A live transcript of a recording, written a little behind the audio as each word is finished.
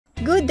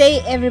Good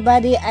day,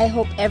 everybody. I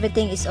hope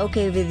everything is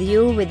okay with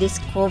you with this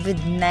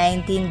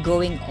COVID-19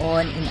 going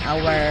on in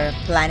our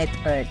planet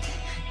Earth.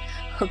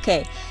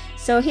 Okay,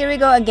 so here we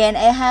go again.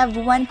 I have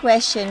one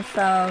question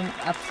from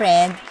a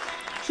friend.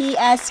 He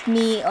asked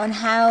me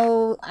on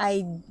how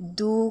I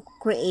do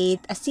create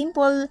a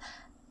simple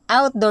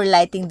outdoor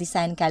lighting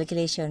design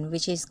calculation,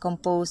 which is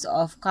composed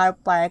of car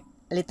park,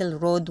 little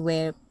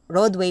roadway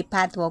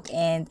pathwalk,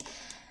 and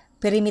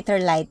perimeter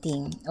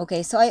lighting.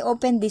 Okay, so I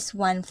opened this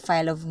one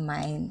file of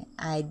mine.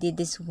 I did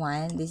this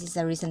one. This is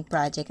a recent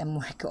project I'm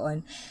working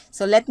on.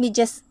 So let me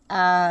just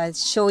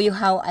show you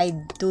how I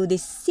do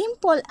this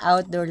simple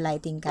outdoor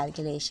lighting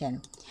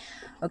calculation.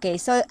 Okay,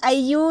 so I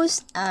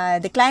used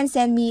the client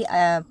sent me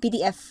a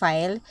PDF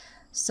file,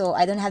 so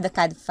I don't have the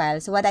CAD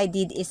file. So what I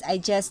did is I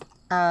just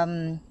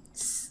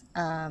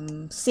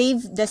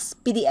save this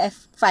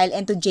PDF file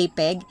into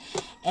JPEG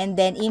and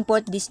then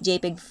import this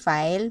JPEG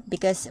file,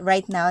 because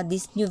right now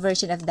this new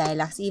version of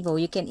Dialux Evo,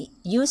 you can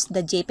use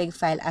the JPEG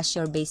file as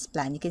your base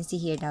plan. You can see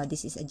here now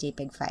this is a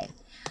JPEG file.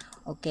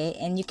 Okay,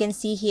 and you can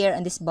see here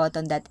on this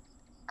button that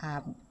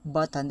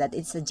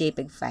it's a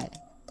JPEG file.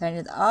 Turn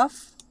it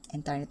off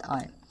and turn it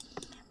on.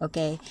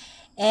 Okay,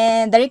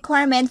 and the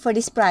requirement for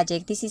this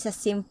project, this is a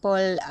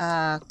simple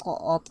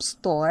co-op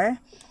store,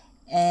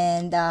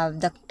 and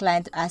the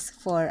client asked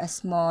for a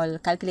small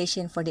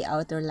calculation for the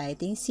outdoor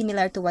lighting,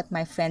 similar to what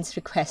my friends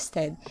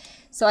requested.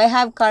 So I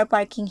have car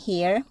parking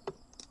here,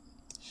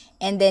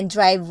 and then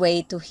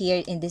driveway to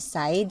here in this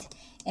side,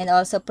 and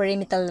also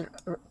perimeter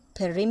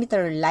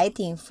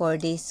lighting for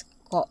this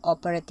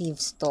cooperative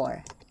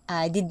store.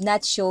 I did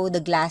not show the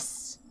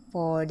glass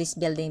for this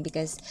building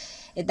because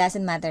it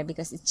doesn't matter,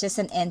 because it's just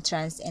an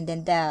entrance, and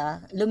then the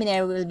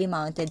luminaire will be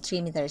mounted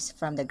 3 meters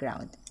from the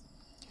ground.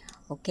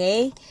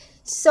 Okay,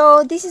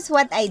 so this is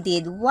what I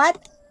did.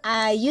 What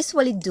I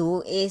usually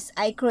do is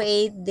I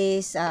create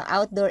this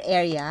outdoor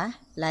area,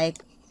 like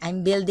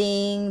I'm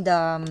building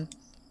the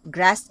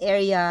grass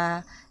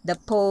area, the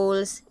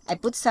poles. I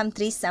put some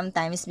trees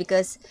sometimes,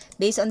 because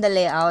based on the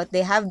layout,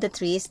 they have the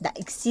trees, the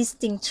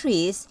existing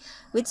trees,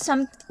 which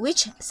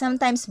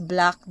sometimes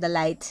block the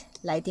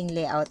lighting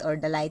layout or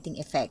the lighting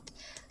effect.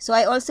 So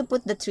I also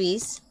put the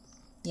trees,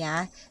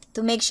 yeah,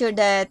 to make sure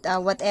that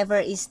whatever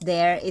is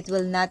there, it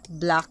will not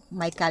block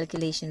my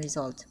calculation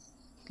result.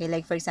 Okay,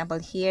 like for example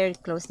here,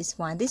 close this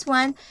one,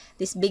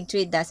 this big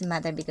tree doesn't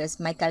matter because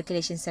my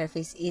calculation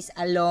surface is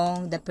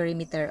along the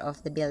perimeter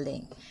of the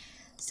building.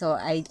 So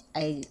I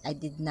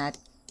did not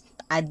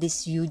add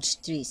these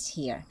huge trees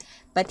here.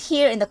 But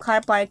here in the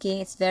car parking,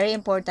 it's very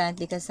important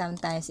because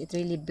sometimes it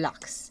really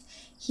blocks.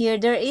 Here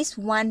there is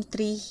one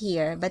tree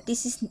here, but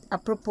this is a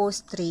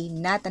proposed tree,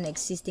 not an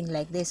existing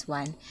like this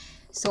one.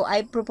 So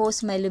I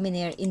propose my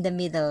luminaire in the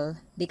middle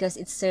because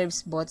it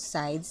serves both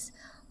sides,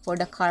 for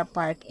the car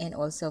park and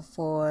also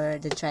for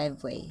the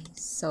driveway.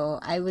 So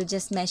I will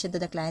just mention to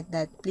the client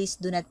that please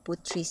do not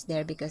put trees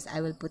there, because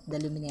I will put the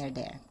luminaire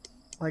there,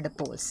 or the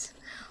poles.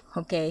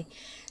 Okay,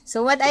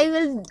 so what I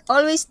will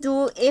always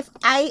do, if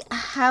I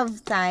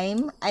have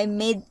time, I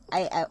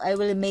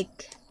will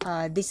make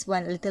this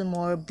one a little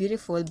more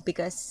beautiful,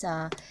 because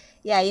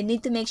yeah, you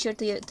need to make sure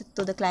to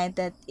the client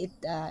that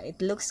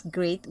it looks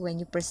great when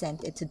you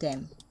present it to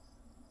them.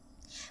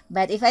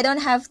 But if I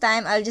don't have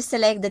time, I'll just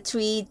select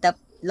the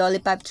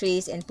lollipop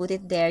trees and put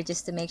it there,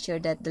 just to make sure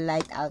that the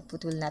light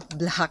output will not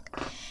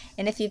block.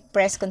 And if you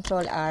press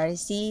Ctrl R,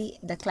 see,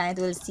 the client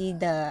will see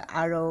the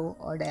arrow,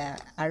 or the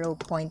arrow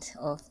point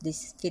of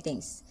these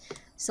fittings.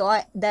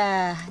 So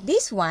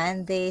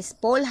this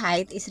pole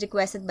height is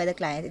requested by the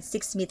client. It's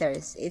 6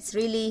 meters. It's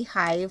really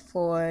high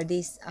for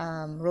this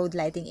road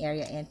lighting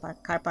area and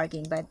car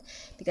parking, but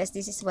because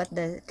this is what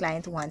the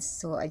client wants,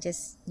 so I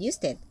just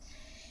used it.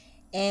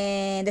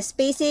 And the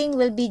spacing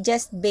will be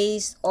just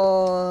based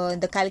on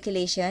the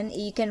calculation.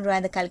 You can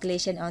run the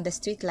calculation on the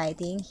street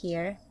lighting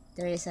here.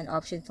 There is an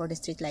option for the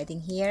street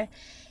lighting here,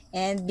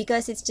 and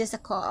because it's just a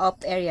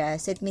co-op area,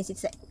 so it means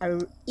it's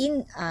a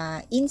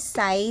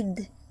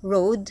inside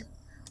road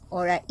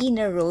or an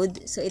inner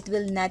road, so it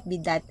will not be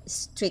that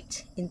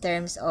strict in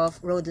terms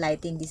of road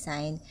lighting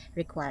design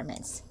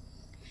requirements.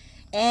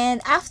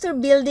 And after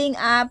building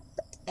up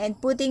and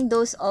putting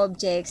those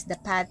objects, the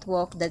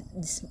pathwalk, the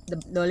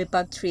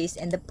lollipop trees,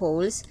 and the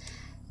poles,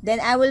 then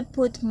I will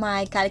put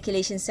my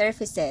calculation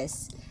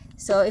surfaces.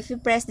 So if you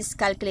press this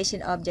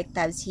calculation object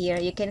tabs here,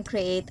 you can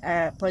create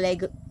a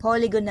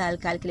polygonal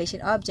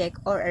calculation object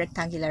or a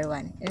rectangular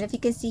one. And if you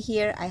can see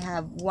here, I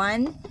have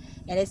one,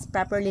 and it's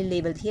properly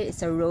labeled. Here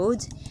it's a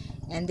road,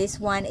 and this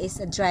one is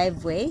a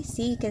driveway.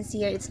 See, you can see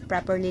here it's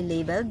properly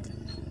labeled.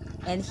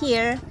 And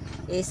here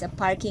is a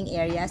parking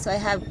area. So I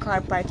have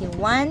car parking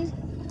 1,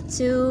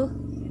 2,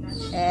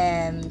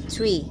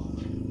 3,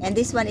 and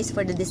this one is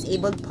for the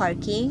disabled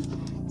parking.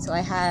 So I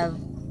have,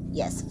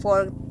 yes,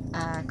 4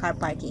 car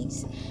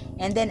parkings.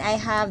 And then I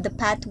have the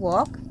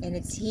pathwalk, and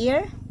it's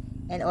here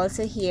and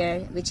also here,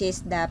 which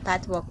is the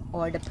pathwalk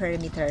or the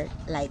perimeter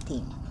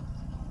lighting.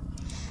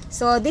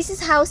 So this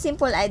is how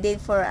simple I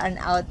did for an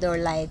outdoor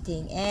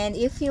lighting. And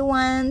if you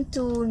want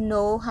to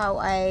know how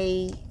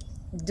I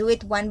do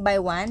it one by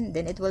one,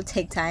 then it will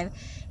take time.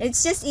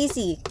 It's just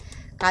easy.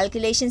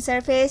 Calculation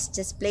surface,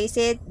 just place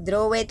it,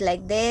 draw it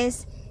like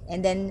this,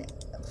 and then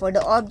for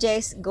the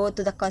objects, go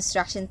to the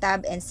construction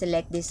tab and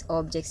select these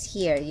objects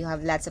here. You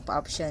have lots of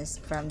options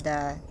from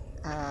the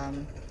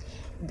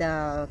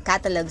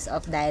catalogs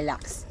of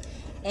Dialux.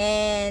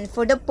 And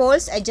for the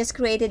poles, I just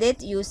created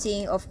it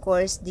using, of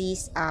course,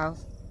 this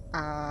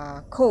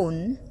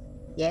cone.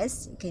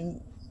 Yes, you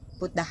can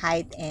put the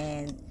height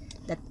and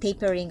the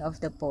tapering of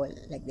the pole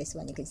like this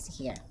one you can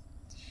see here.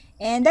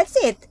 And that's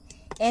it.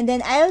 And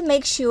then I'll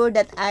make sure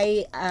that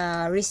I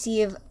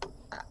receive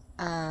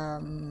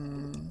a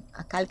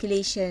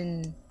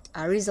calculation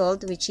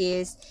result, which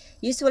is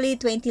usually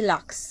 20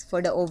 lux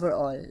for the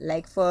overall.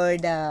 Like for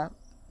the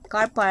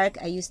car park,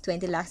 I use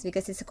 20 lux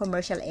because it's a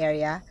commercial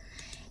area.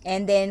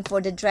 And then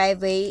for the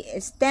driveway,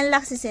 it's 10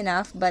 lux is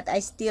enough, but I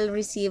still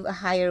receive a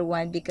higher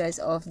one because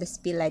of the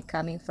spill light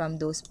coming from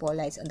those pole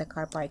lights on the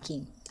car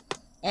parking.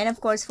 And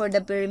of course, for the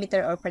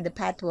perimeter or for the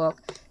pathwalk,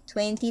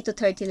 20 to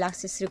 30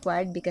 lux is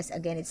required because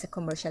again, it's a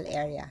commercial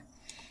area.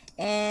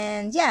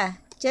 And yeah,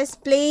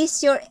 just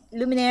place your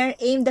luminaire,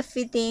 aim the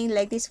fitting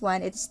like this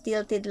one. It's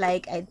tilted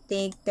like, I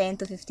think, 10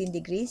 to 15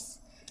 degrees.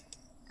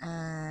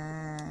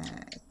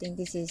 I think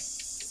this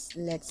is,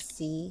 let's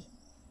see.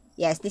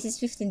 Yes, this is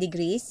 15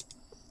 degrees.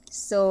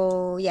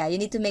 So yeah, you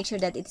need to make sure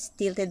that it's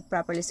tilted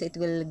properly so it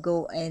will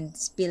go and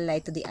spill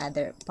light to the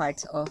other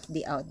parts of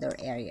the outdoor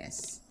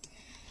areas.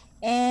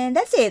 And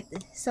that's it.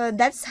 So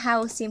that's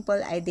how simple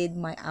I did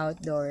my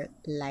outdoor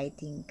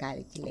lighting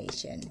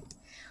calculation.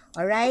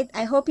 Alright,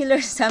 I hope you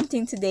learned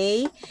something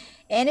today.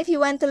 And if you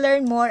want to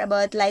learn more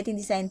about lighting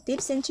design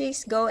tips and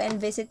tricks, go and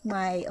visit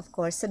my, of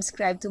course,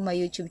 subscribe to my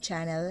YouTube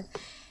channel.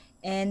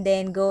 And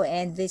then go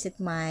and visit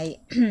my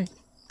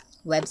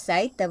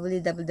website,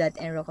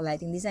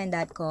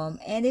 www.rocolightingdesign.com.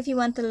 And if you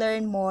want to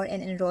learn more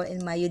and enroll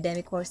in my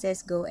Udemy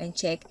courses, go and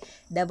check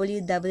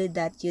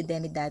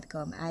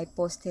www.udemy.com. I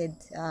posted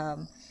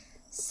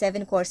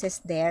 7 courses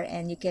there,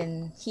 and you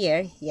can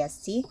here, yes,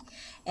 see.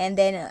 And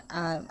then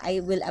I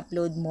will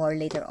upload more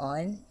later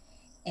on.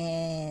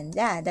 And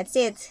yeah, that's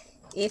it.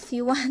 If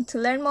you want to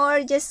learn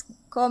more, just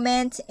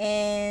comment,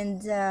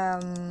 and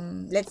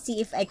let's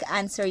see if I can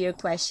answer your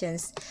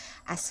questions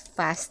as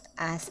fast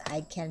as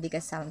I can,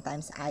 because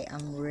sometimes I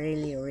am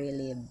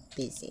really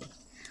busy.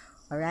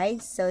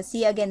 Alright, so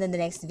see you again in the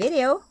next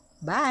video.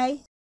 Bye.